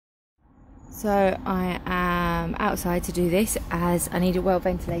So I am outside to do this as I need a well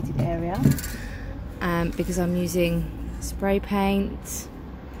ventilated area because I'm using spray paint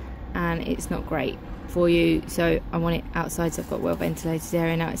and it's not great for you, so I want it outside so I've got a well ventilated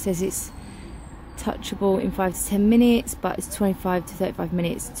area. Now it says it's touchable in 5 to 10 minutes, but it's 25 to 35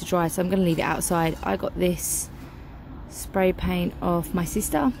 minutes to dry, so I'm going to leave it outside. I got this spray paint off my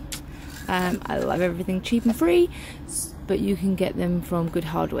sister. I love everything cheap and free, but you can get them from good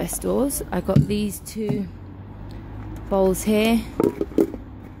hardware stores. I got these two bowls here.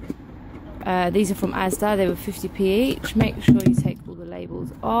 These are from Asda. They were 50p each. Make sure you take all the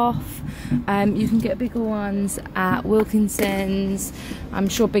labels off. You can get bigger ones at Wilkinson's. I'm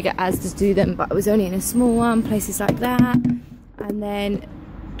sure bigger Asda's do them, but I was only in a small one, places like that. And then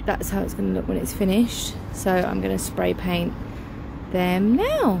that's how it's going to look when it's finished. So I'm going to spray paint them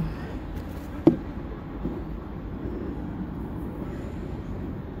now.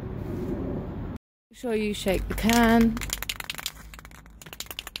 Make sure you shake the can.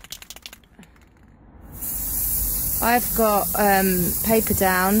 I've got paper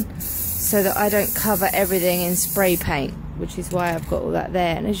down so that I don't cover everything in spray paint, which is why I've got all that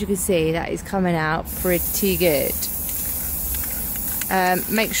there. And as you can see, that is coming out pretty good.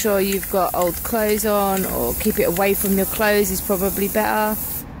 Make sure you've got old clothes on, or keep it away from your clothes is probably better.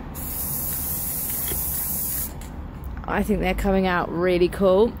 I think they're coming out really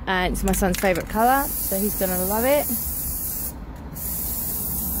cool, and it's my son's favourite colour, so he's going to love it.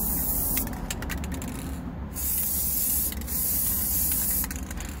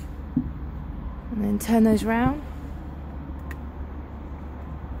 And then turn those round.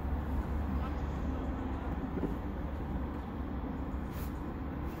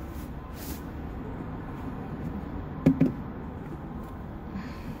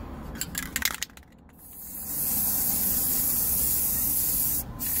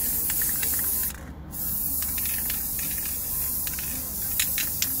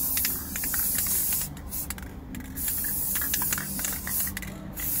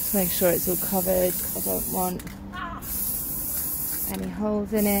 Make sure it's all covered. I don't want any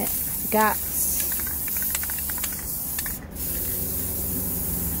holes in it, gaps.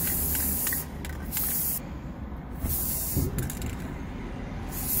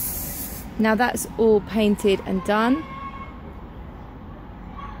 Now that's all painted and done,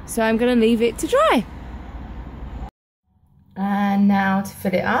 so I'm going to leave it to dry. And now to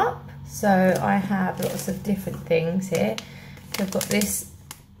fill it up, so I have lots of different things here. So I've got this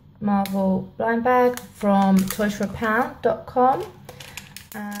Marvel blind bag from toysforapound.com,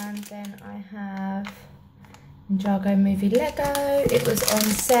 and then I have Ninjago movie Lego. It was on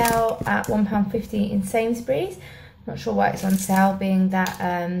sale at £1.50 in Sainsbury's. Not sure why it's on sale, being that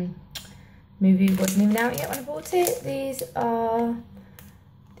movie wasn't even out yet when I bought it. These are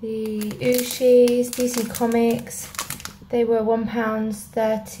the Ushis, DC Comics. They were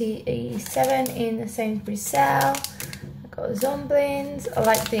 £1.37 in the Sainsbury's sale. Got Zomblins. I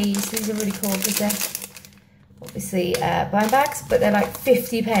like these are really cool because they're obviously blind bags, but they're like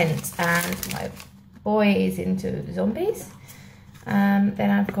 50 pence, and my boy is into zombies. Then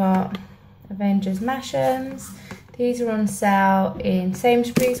I've got Avengers Mash'ems. These are on sale in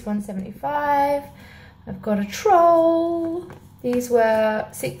Sainsbury's, £1.75. I've got a Troll. These were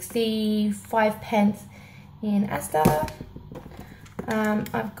 65 pence in Asda.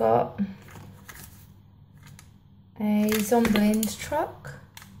 I've got a Zomblins truck.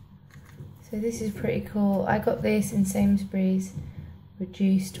 So this is pretty cool. I got this in Sainsbury's,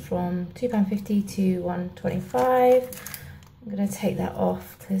 reduced from £2.50 to £1.25. I'm going to take that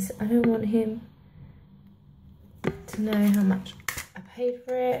off because I don't want him to know how much I paid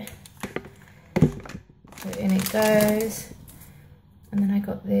for it. So in it goes. And then I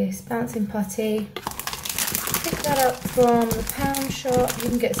got this bouncing putty. Picked that up from the pound shop. You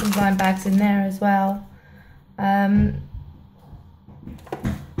can get some blind bags in there as well.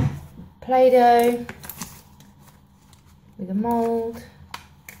 Play-Doh with a mould,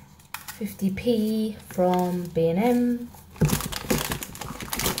 50p from B&M.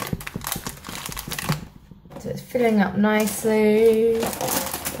 So it's filling up nicely.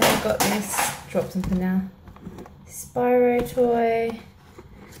 Then I've got this, drop something now, Spyro toy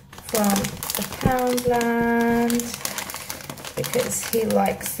from the Poundland because he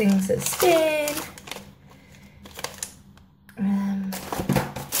likes things that spin.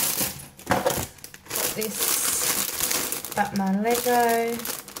 This Batman Lego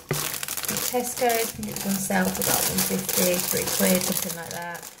from Tesco's. I think it's on sale for about £1.50, £3, something like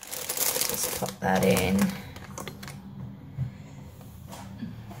that. Just pop that in.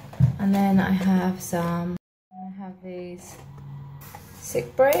 And then I have these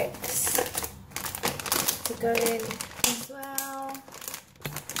stick bricks. to go in as well,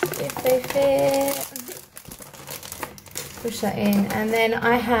 if they fit. Push that in, and then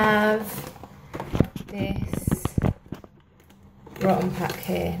I have this rotten pack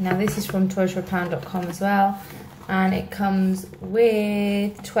here. Now this is from toysforpound.com as well, and it comes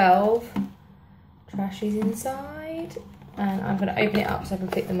with 12 trashies inside, and I'm going to open it up so I can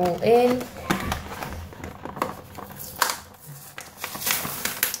fit them all in.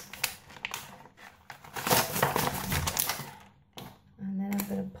 And then I'm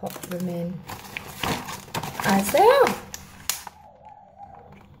going to pop them in as they are.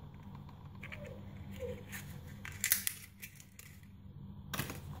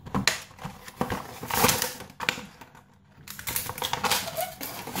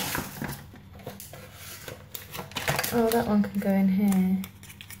 Oh, that one can go in here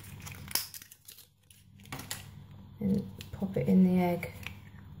and pop it in the egg.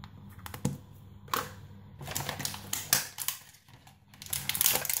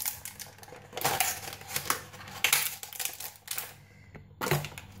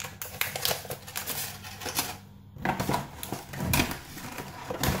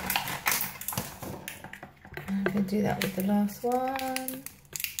 I'm going to do that with the last one.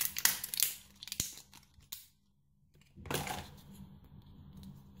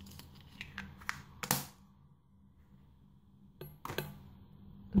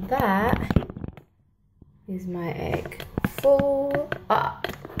 That is my egg full up.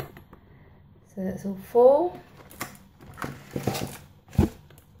 So that's all full.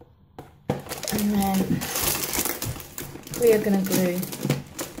 And then we are going to glue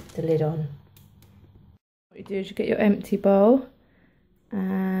the lid on. What you do is you get your empty bowl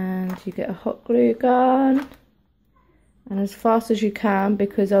and you get a hot glue gun, and as fast as you can,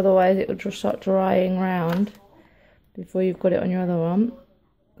 because otherwise it will just start drying round before you've got it on your other one.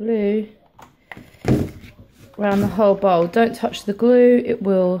 Glue around the whole bowl. Don't touch the glue, it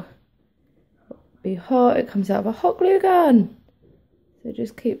will be hot. It comes out of a hot glue gun, so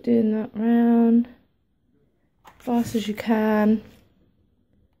just keep doing that round fast as you can.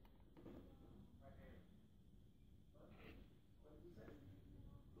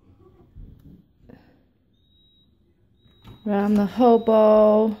 Around the whole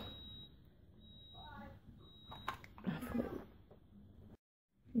bowl.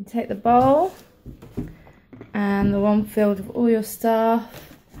 You take the bowl and the one filled with all your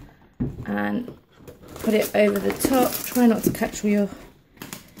stuff and put it over the top. Try not to catch all your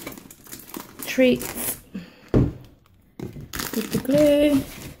treats with the glue,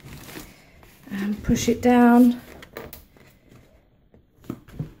 and push it down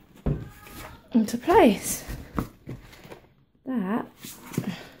into place. That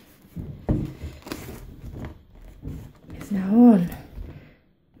is now on.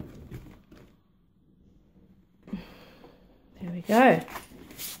 There we go.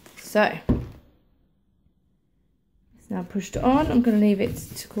 So it's now pushed on. I'm going to leave it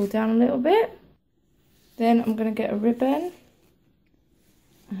to cool down a little bit. Then I'm going to get a ribbon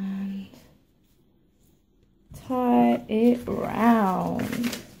and tie it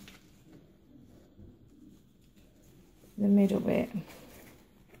round the middle bit.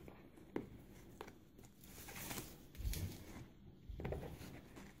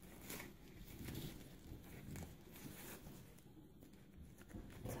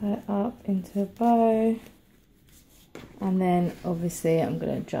 Tie it up into a bow, and then obviously I'm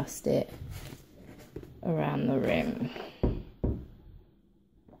going to adjust it around the rim.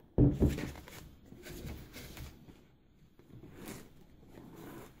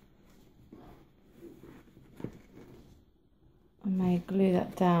 I may glue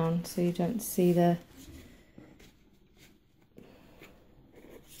that down so you don't see the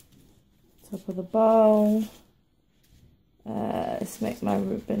top of the bowl. Let's make my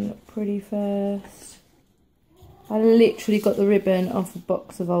ribbon look pretty first. I literally got the ribbon off a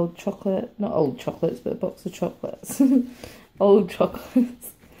box of old chocolate, not old chocolates, but a box of chocolates. Old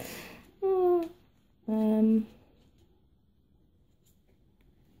chocolates. I'm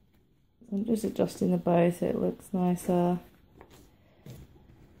just adjusting the bow so it looks nicer.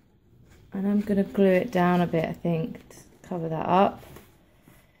 And I'm going to glue it down a bit, I think, to cover that up.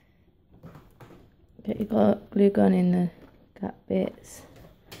 Get your glue gun in the gap bits.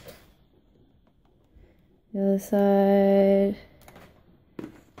 The other side.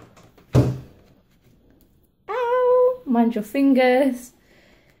 Ow! Mind your fingers.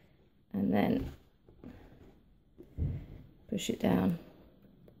 And then push it down.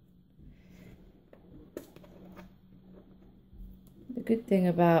 The good thing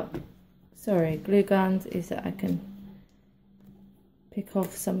about glue guns is that I can pick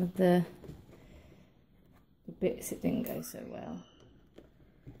off some of the bits that didn't go so well.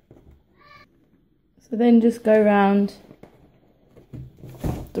 So then just go around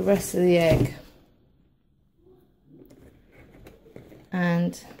the rest of the egg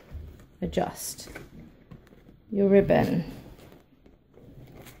and adjust your ribbon.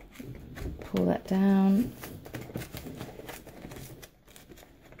 Pull that down.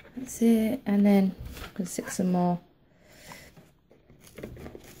 That's it. And then I can stick some more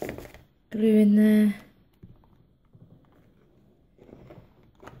glue in there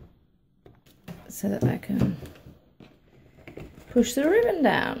so that I can push the ribbon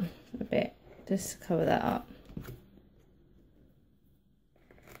down a bit just to cover that up.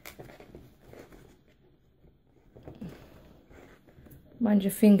 Mind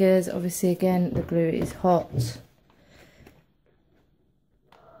your fingers, obviously again the glue is hot.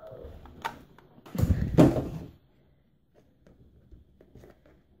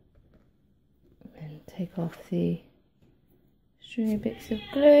 And take off the stringy bits of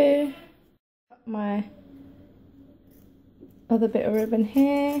glue. Cut my other bit of ribbon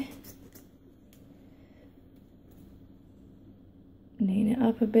here. Lean it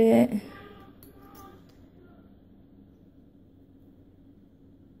up a bit.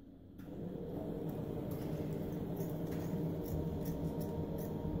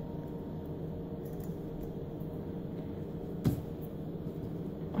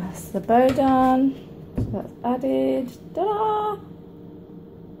 That's the bow done. So that's added. Ta-da!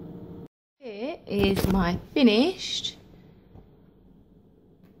 Here is my finished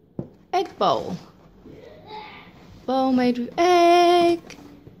egg bowl. Bowl made with egg.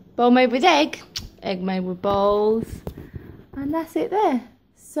 Bowl made with egg. Egg made with bowls. And that's it there.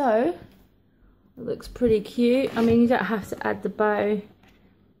 So, it looks pretty cute. I mean, you don't have to add the bow,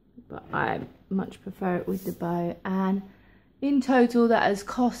 but I much prefer it with the bow. And in total, that has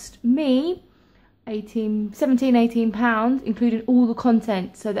cost me £18 including all the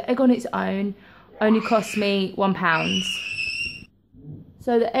content. So the egg on its own only cost me £1.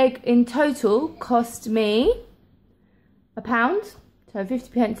 So the egg in total cost me £1, so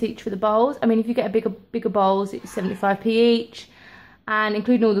 50p each for the bowls. I mean, if you get a bigger bowls, it's 75p each, and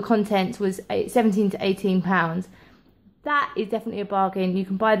including all the contents was 17 to £18. That is definitely a bargain. You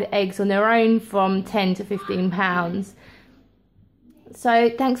can buy the eggs on their own from £10 to £15. So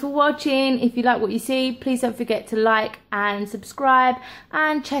thanks for watching. If you like what you see, please don't forget to like and subscribe,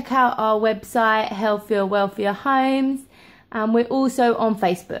 and check out our website, Healthier, Wealthier Homes. And we're also on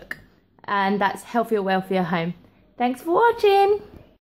Facebook, and that's Healthier, Wealthier Home. Thanks for watching.